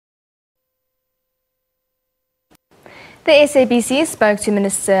The SABC spoke to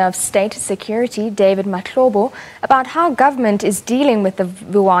Minister of State Security, David Mahlobo, about how government is dealing with the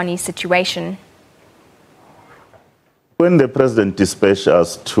Vuwani situation. When the President dispatched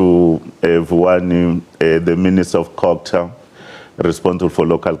us to Vuwani, the Minister of Culture, responsible for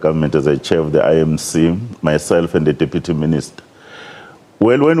local government as a chair of the IMC, myself and the Deputy Minister,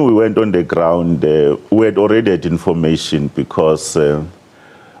 well, when we went on the ground, we had already had information because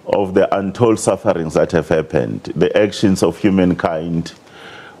of the untold sufferings that have happened, the actions of humankind,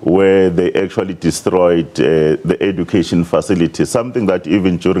 where they actually destroyed the education facilities, something that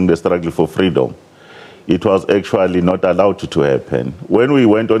even during the struggle for freedom, it was actually not allowed to happen. When we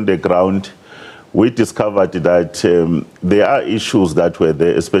went on the ground, we discovered that there are issues that were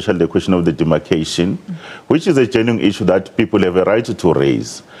there, especially the question of the demarcation, which is a genuine issue that people have a right to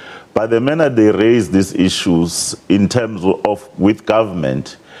raise. But the manner they raise these issues in terms of with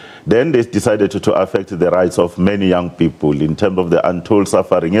government, then they decided to affect the rights of many young people in terms of the untold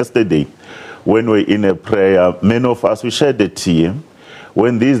suffering. Yesterday, when we were in a prayer, many of us, we shed a tear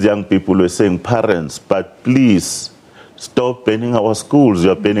when these young people were saying, parents, but please stop banning our schools,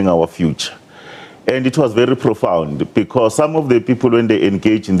 you're banning our future. And it was very profound because some of the people, when they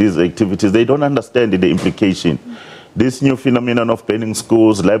engage in these activities, they don't understand the implication. This new phenomenon of banning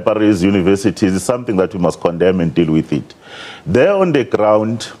schools, libraries, universities is something that we must condemn and deal with it. There on the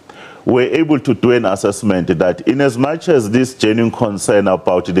ground, we're able to do an assessment that in as much as this genuine concern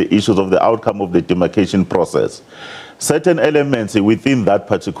about the issues of the outcome of the demarcation process, certain elements within that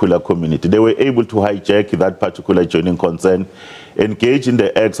particular community, they were able to hijack that particular genuine concern, engage in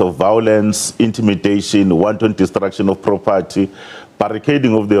the acts of violence, intimidation, wanton destruction of property,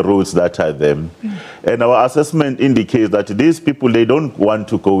 barricading of the roads that are there. And our assessment indicates that these people, they don't want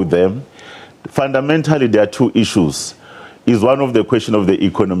to go there. Fundamentally, there are two issues. Is one of the question of the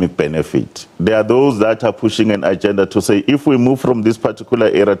economic benefit. There are those that are pushing an agenda to say, if we move from this particular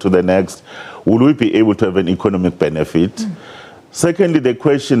era to the next, will we be able to have an economic benefit? Secondly, the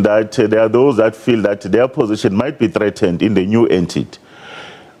question that there are those that feel that their position might be threatened in the new entity.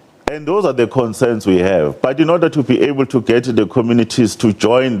 And those are the concerns we have. But in order to be able to get the communities to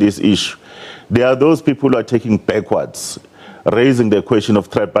join this issue, there are those people who are taking backwards, raising the question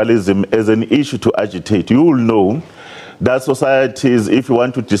of tribalism as an issue to agitate. You will know that societies, if you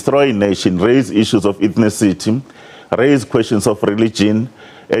want to destroy a nation, raise issues of ethnicity, raise questions of religion,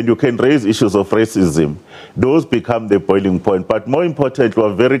 and you can raise issues of racism. Those become the boiling point. But more importantly,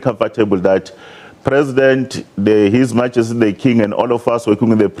 we're very comfortable that President, His Majesty the King, and all of us working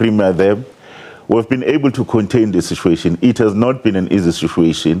with the Premier there, we've been able to contain the situation. It has not been an easy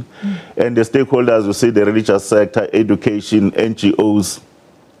situation. And the stakeholders, you see, the religious sector, education, NGOs,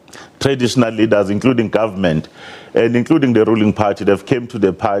 traditional leaders, including government, and including the ruling party, they've came to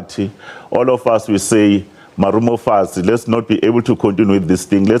the party. All of us, we say, Marumo fast, let's not be able to continue with this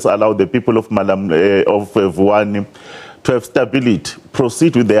thing. Let's allow the people of Vuwani to have stability,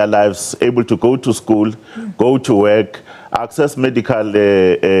 proceed with their lives, able to go to school, go to work, access medical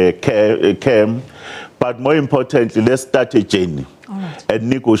care. But more importantly, let's start a journey and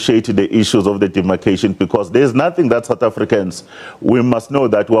negotiate the issues of the demarcation, because there's nothing that South Africans, we must know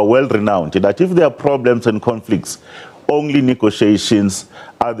that we are well renowned, that if there are problems and conflicts, only negotiations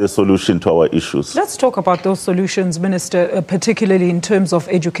are the solution to our issues. Let's talk about those solutions, Minister, particularly in terms of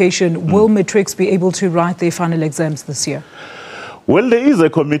education. Will matrics be able to write their final exams this year? Well, there is a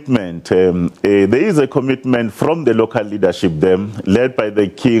commitment. There is a commitment from the local leadership there, led by the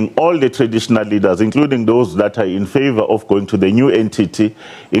King, all the traditional leaders, including those that are in favor of going to the new entity,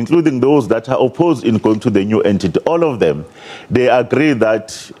 including those that are opposed in going to the new entity. All of them, they agree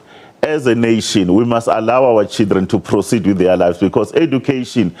that as a nation, we must allow our children to proceed with their lives, because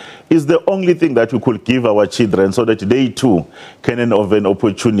education is the only thing that we could give our children so that they too can have an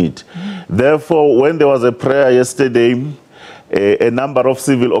opportunity. Therefore, when there was a prayer yesterday, a number of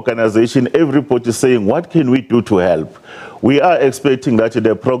civil organizations, everybody saying, what can we do to help? We are expecting that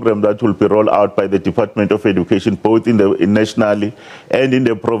the program that will be rolled out by the Department of Education, both nationally and in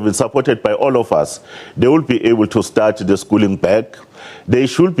the province, supported by all of us, they will be able to start the schooling back. They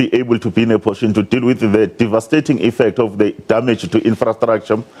should be able to be in a position to deal with the devastating effect of the damage to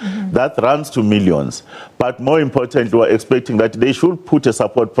infrastructure that runs to millions. But more importantly, we're expecting that they should put a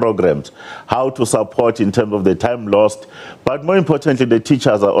support programs, how to support in terms of the time lost. But more importantly, the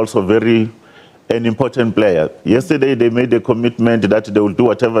teachers are also an important player. Yesterday, they made a commitment that they will do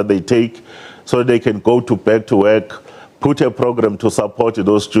whatever they take so they can go back to work. put a program to support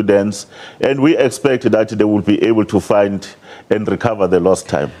those students, and we expect that they will be able to find and recover the lost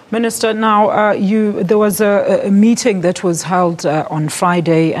time. Minister, now there was a meeting that was held on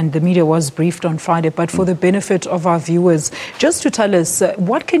Friday, and the media was briefed on Friday, but for the benefit of our viewers, just to tell us,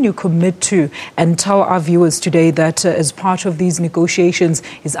 what can you commit to and tell our viewers today that as part of these negotiations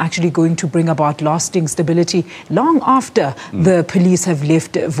is actually going to bring about lasting stability long after the police have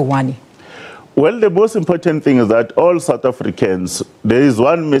left Vuwani? Well, the most important thing is that all South Africans, there is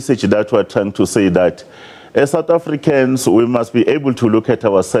one message that we're trying to say, that as South Africans, we must be able to look at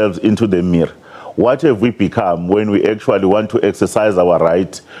ourselves into the mirror. What have we become when we actually want to exercise our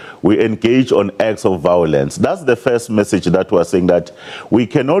right? We engage on acts of violence. That's the first message that we're saying, that we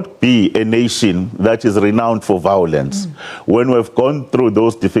cannot be a nation that is renowned for violence. When we've gone through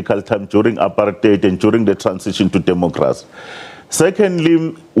those difficult times during apartheid and during the transition to democracy.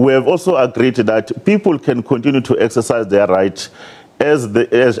 Secondly, we have also agreed that people can continue to exercise their right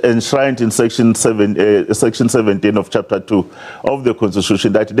as enshrined in Section 17 of Chapter 2 of the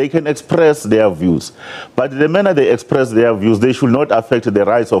Constitution, that they can express their views. But the manner they express their views, they should not affect the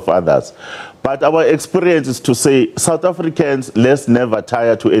rights of others. But our experience is to say, South Africans, let's never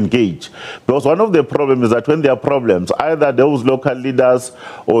tire to engage. Because one of the problems is that when there are problems, either those local leaders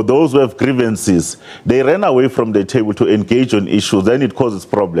or those who have grievances, they run away from the table to engage on issues, then it causes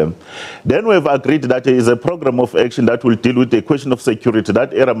problem. Then we have agreed that there is a program of action that will deal with the question of security.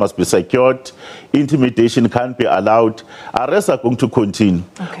 That area must be secured, intimidation can't be allowed, arrests are going to continue.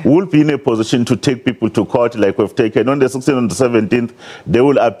 Okay. We'll be in a position to take people to court like we've taken. On the 16th and the 17th, they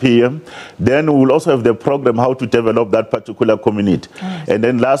will appear. Then we will also have the program how to develop that particular community. Yes. And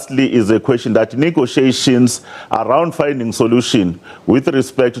then lastly is a question that negotiations around finding solution with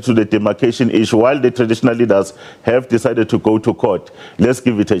respect to the demarcation issue, while the traditional leaders have decided to go to court, let's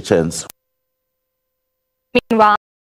give it a chance. Meanwhile,